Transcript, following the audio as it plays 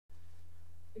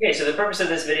Okay, so the purpose of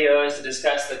this video is to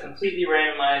discuss the completely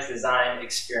randomized design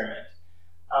experiment.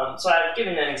 So I've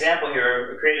given an example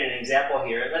here, or created an example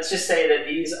here. Let's just say that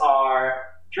these are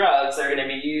drugs that are going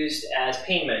to be used as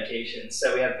pain medications.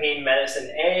 So we have pain medicine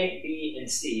A, B, and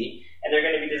C, and they're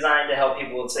going to be designed to help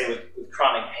people, let's say, with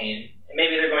chronic pain. And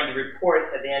maybe they're going to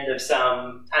report at the end of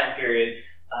some time period.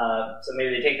 So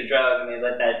maybe they take the drug and they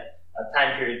let that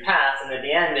time period pass, and at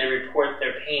the end they report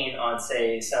their pain on,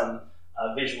 say, some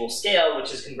visual scale,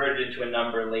 which is converted into a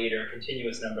number later,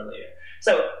 continuous number later.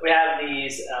 So we have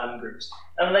these groups.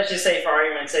 Let's just say, for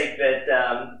argument's sake,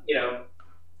 that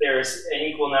there's an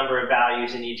equal number of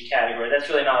values in each category. That's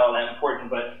really not all that important,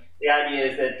 but the idea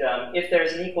is that if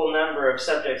there's an equal number of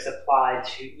subjects applied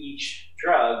to each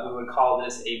drug, we would call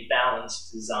this a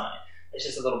balanced design. It's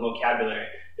just a little vocabulary.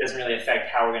 It doesn't really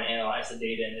affect how we're going to analyze the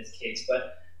data in this case,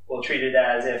 but we'll treat it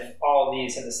as if all of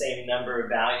these have the same number of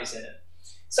values in it.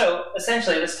 So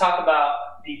essentially, let's talk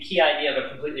about the key idea of a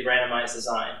completely randomized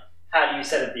design. How do you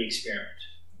set up the experiment?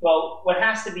 Well, what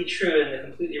has to be true in the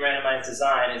completely randomized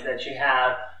design is that you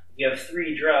have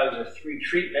three drugs or three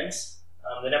treatments.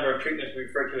 The number of treatments we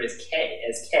refer to as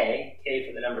K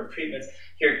for the number of treatments.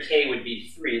 Here, K would be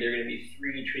 3. There are going to be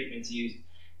 3 treatments used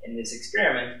in this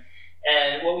experiment.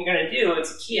 And what we're going to do,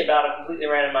 what's key about a completely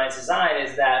randomized design,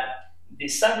 is that the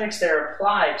subjects that are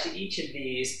applied to each of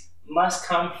these must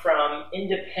come from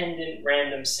independent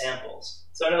random samples.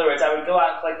 So in other words, I would go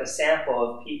out and collect a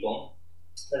sample of people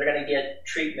that are going to get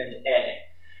treatment A.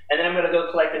 And then I'm going to go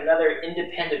collect another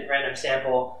independent random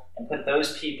sample and put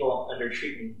those people under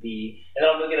treatment B. And then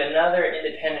I'll go get another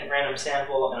independent random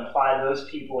sample and apply those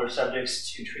people or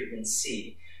subjects to treatment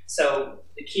C. So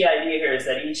the key idea here is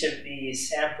that each of these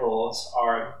samples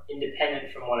are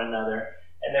independent from one another,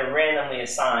 and they're randomly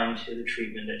assigned to the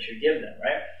treatment that you give them,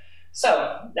 right?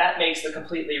 So that makes the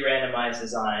completely randomized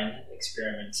design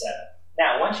experiment setup.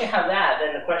 Now, once you have that,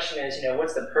 then the question is,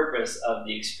 what's the purpose of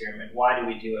the experiment? Why do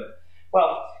we do it?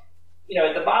 Well,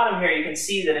 at the bottom here, you can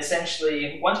see that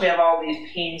essentially, once we have all these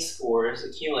pain scores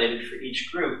accumulated for each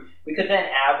group, we could then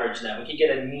average them. We could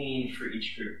get a mean for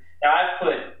each group. Now, I've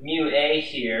put mu A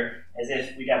here as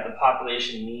if we got the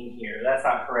population mean here. That's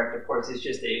not correct, of course. It's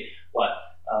just a,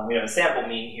 we have a sample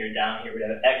mean here down here. We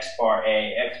have X bar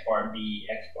A, X bar B,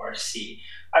 X bar C.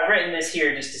 I've written this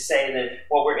here just to say that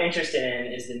what we're interested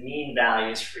in is the mean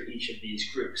values for each of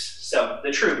these groups. So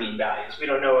the true mean values. We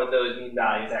don't know what those mean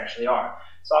values actually are.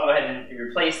 So I'll go ahead and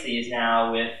replace these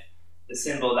now with the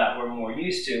symbol that we're more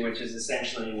used to, which is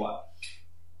essentially what?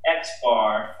 X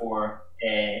bar for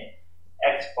A,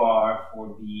 X bar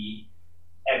for B,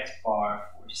 X bar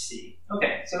for C.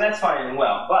 Okay, so that's fine and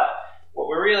well, but what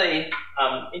we're really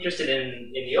interested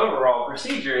in the overall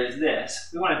procedure is this.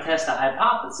 We want to test a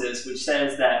hypothesis which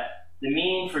says that the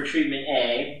mean for treatment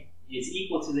A is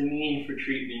equal to the mean for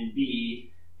treatment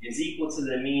B is equal to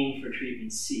the mean for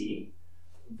treatment C,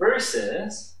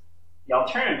 versus the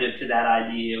alternative to that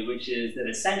idea, which is that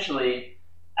essentially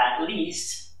at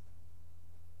least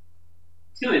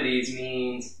 2 of these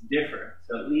means differ.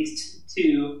 So at least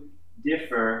 2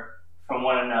 differ from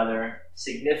one another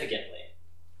significantly.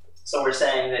 So we're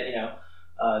saying that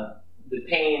the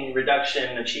pain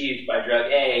reduction achieved by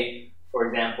drug A, for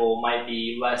example, might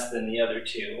be less than the other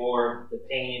 2, or the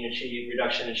pain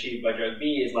reduction achieved by drug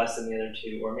B is less than the other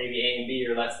 2, or maybe A and B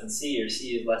are less than C, or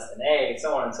C is less than A, and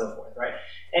so on and so forth, right?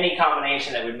 Any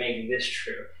combination that would make this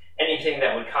true, anything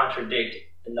that would contradict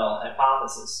the null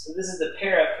hypothesis. So this is the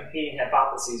pair of competing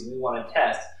hypotheses we want to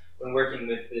test when working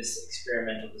with this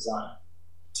experimental design.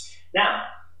 Now,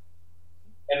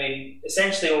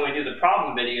 essentially when we do the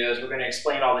problem videos, we're going to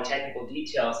explain all the technical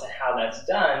details to how that's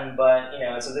done, but,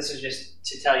 so this is just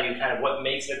to tell you kind of what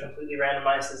makes it a completely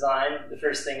randomized design. The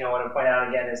first thing I want to point out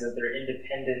again is that they're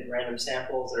independent random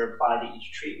samples that are applied to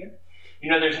each treatment.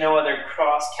 There's no other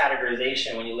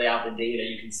cross-categorization when you lay out the data.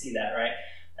 You can see that, right?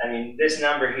 This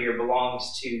number here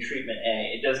belongs to treatment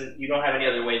A. You don't have any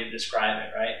other way to describe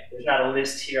it, right? There's not a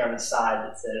list here on the side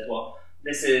that says, well,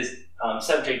 this is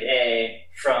subject A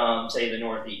from, say, the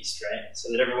Northeast, right?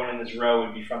 So that everyone in this row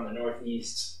would be from the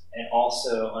Northeast and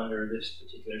also under this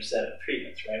particular set of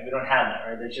treatments, right? We don't have that,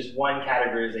 right? There's just one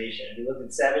categorization. If you look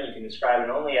at 7, you can describe it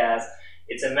only as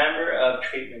it's a member of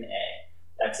treatment A.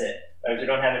 That's it. But we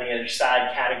don't have any other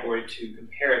side category to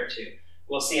compare it to.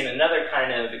 We'll see in another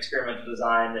kind of experimental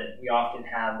design that we often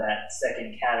have that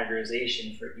second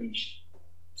categorization for each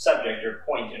subject or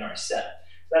point in our set.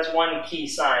 So that's one key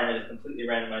sign that it's completely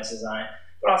randomized design.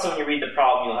 But also when you read the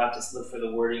problem, you'll have to look for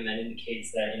the wording that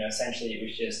indicates that, essentially it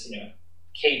was just,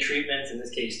 K treatments, in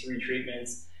this case 3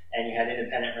 treatments, and you had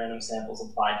independent random samples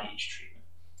applied to each treatment.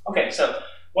 Okay, so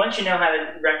once you know how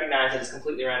to recognize that it's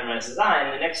completely randomized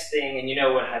design, the next thing, and you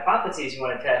know what hypotheses you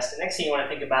want to test, the next thing you want to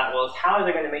think about, well, is how are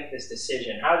they going to make this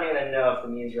decision? How are they going to know if the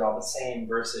means are all the same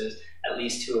versus at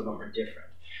least two of them are different?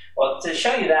 Well, to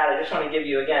show you that, I just want to give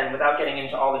you, again, without getting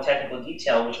into all the technical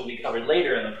detail, which will be covered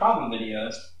later in the problem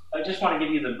videos, I just want to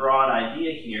give you the broad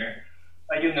idea here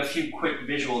by doing a few quick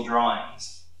visual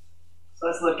drawings. So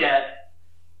let's look at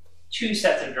two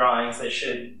sets of drawings that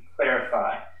should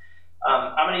clarify.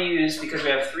 I'm going to use, because we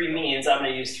have three means, I'm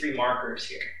going to use three markers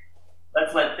here.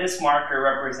 Let's let this marker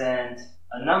represent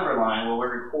a number line where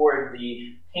we record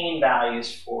the pain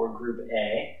values for group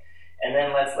A. And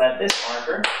then let's let this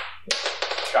marker,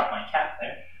 drop my cap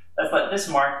there, let's let this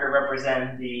marker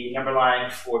represent the number line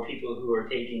for people who are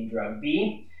taking drug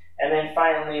B. And then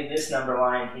finally, this number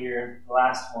line here, the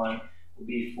last one, will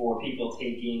be for people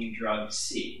taking drug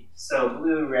C. So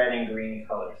blue, red, and green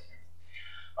colors.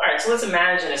 All right, so let's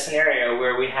imagine a scenario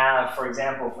where we have, for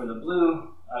example, for the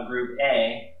blue group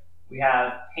A, we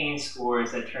have pain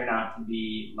scores that turn out to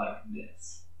be like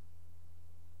this.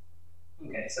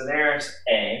 Okay, so there's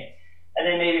A. And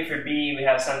then maybe for B, we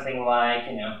have something like,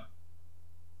 and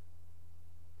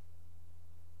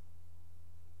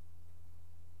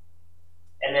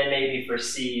then maybe for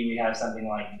C, we have something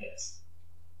like this.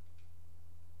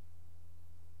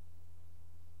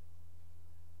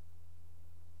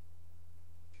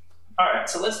 All right,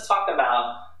 so let's talk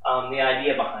about the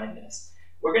idea behind this.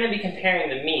 We're going to be comparing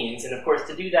the means, and of course,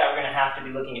 to do that, we're going to have to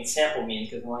be looking at sample means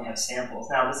because we only have samples.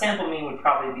 Now, the sample mean would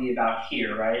probably be about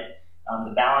here, right?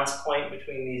 The balance point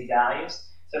between these values.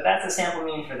 So if that's the sample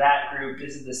mean for that group,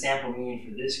 this is the sample mean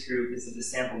for this group, this is the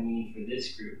sample mean for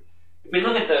this group. If we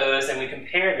look at those and we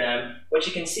compare them, what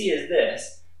you can see is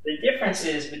this. The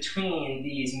differences between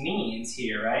these means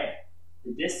here, right?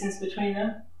 The distance between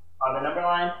them on the number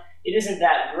line, it isn't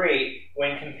that great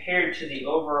when compared to the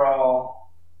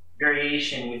overall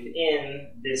variation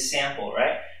within this sample,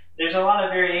 right? There's a lot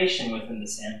of variation within the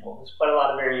sample. There's quite a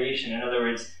lot of variation. In other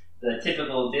words, the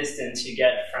typical distance you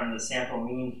get from the sample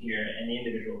mean here and the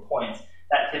individual points,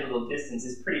 that typical distance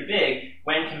is pretty big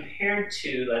when compared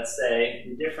to, let's say,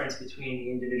 the difference between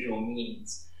the individual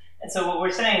means. And so what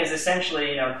we're saying is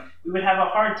essentially, we would have a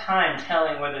hard time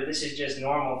telling whether this is just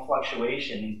normal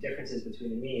fluctuation, these differences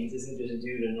between the means isn't just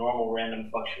due to normal random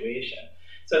fluctuation.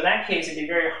 So in that case, it'd be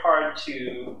very hard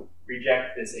to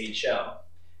reject this HO.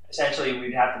 Essentially,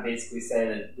 we'd have to basically say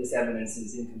that this evidence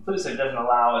is inconclusive, doesn't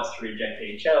allow us to reject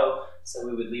HO, so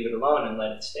we would leave it alone and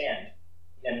let it stand.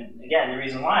 And again, the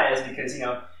reason why is because,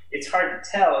 it's hard to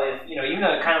tell if, even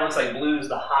though it kind of looks like blue is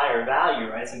the higher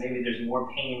value, right? So maybe there's more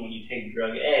pain when you take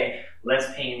drug A,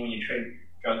 less pain when you take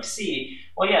drug C.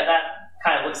 Well, yeah, that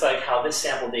kind of looks like how this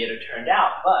sample data turned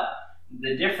out, but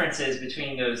the differences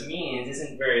between those means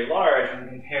isn't very large when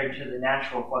compared to the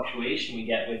natural fluctuation we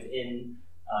get within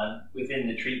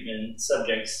the treatment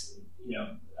subject's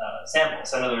sample.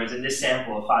 So in other words, in this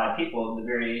sample of 5 people, the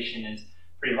variation is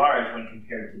pretty large when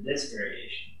compared to this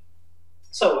variation.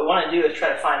 So what we want to do is try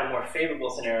to find a more favorable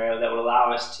scenario that would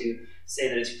allow us to say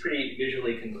that it's pretty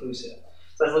visually conclusive.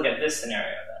 So let's look at this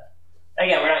scenario then.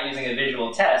 Again, we're not using a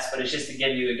visual test, but it's just to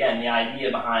give you, again, the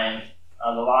idea behind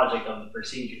the logic of the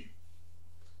procedure.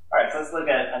 All right, so let's look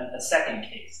at a second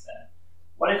case then.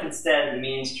 What if instead the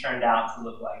means turned out to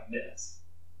look like this?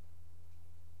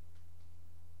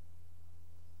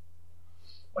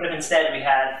 What if instead we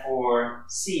had for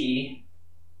C,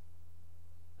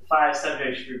 the 5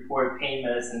 subjects report pain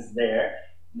medicines there,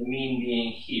 the mean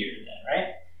being here then,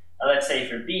 right? Now let's say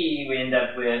for B, we end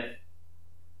up with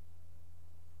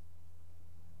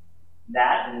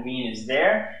that, and the mean is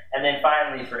there. And then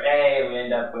finally for A, we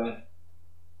end up with,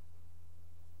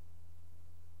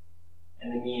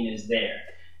 and the mean is there.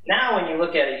 Now when you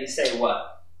look at it, you say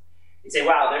what? You say,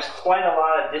 wow, there's quite a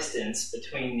lot of distance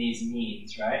between these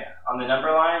means, right? On the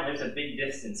number line, there's a big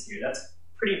distance here. That's a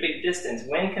pretty big distance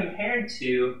when compared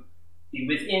to the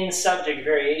within subject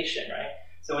variation, right?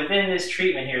 So within this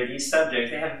treatment here, these subjects,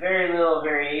 they have very little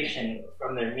variation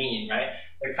from their mean, right?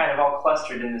 They're kind of all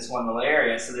clustered in this one little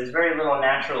area, so there's very little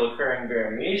natural occurring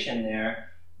variation there,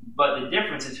 but the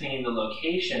difference between the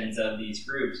locations of these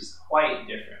groups is quite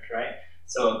different, right?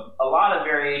 So a lot of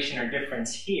variation or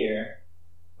difference here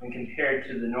when compared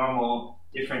to the normal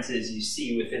differences you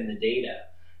see within the data.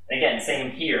 And again,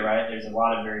 same here, right? There's a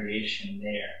lot of variation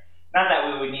there. Not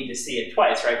that we would need to see it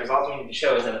twice, right? Because all we need to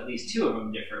show is that at least 2 of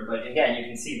them differ. But again, you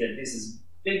can see that this is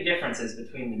big differences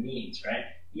between the means, right?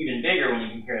 Even bigger when you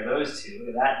compare those two.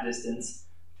 Look at that distance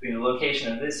between the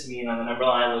location of this mean on the number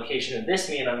line, location of this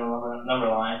mean on the number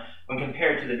line, when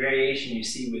compared to the variation you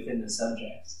see within the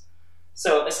subjects.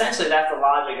 So essentially that's the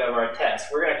logic of our test.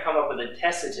 We're going to come up with a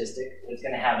test statistic that's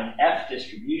going to have an F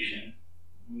distribution.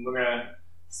 And we're going to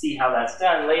see how that's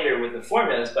done later with the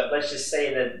formulas, but let's just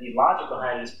say that the logic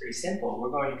behind it is pretty simple. We're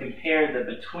going to compare the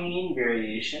between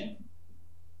variation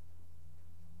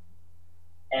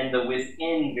and the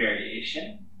within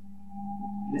variation.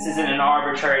 This isn't an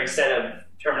arbitrary set of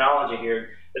terminology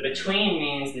here. The between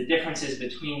means the differences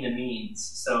between the means.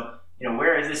 So,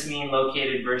 where is this mean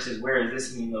located versus where is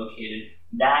this mean located?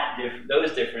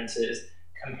 Those differences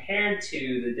compared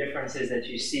to the differences that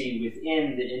you see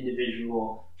within the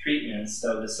individual treatments.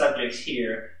 So the subjects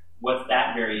here, what's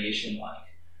that variation like?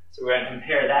 So we're going to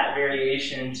compare that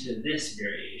variation to this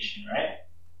variation, right?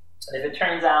 And if it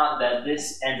turns out that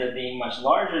this ends up being much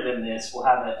larger than this, we'll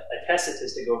have a test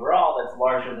statistic overall that's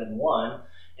larger than 1. And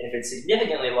if it's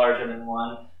significantly larger than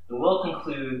 1, then we'll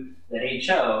conclude that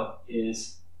HO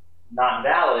is not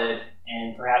valid,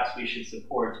 and perhaps we should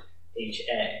support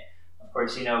HA. Of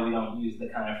course, we don't use the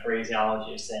kind of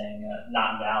phraseology of saying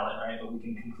not valid, right? But we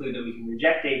can conclude that we can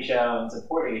reject HO and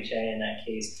support HA. In that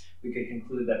case, we could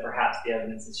conclude that perhaps the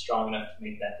evidence is strong enough to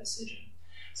make that decision.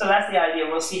 So that's the idea.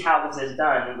 We'll see how this is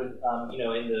done with,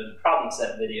 in the problem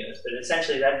set videos. But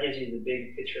essentially, that gives you the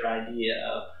big picture idea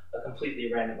of a completely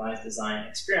randomized design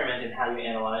experiment and how you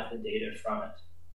analyze the data from it.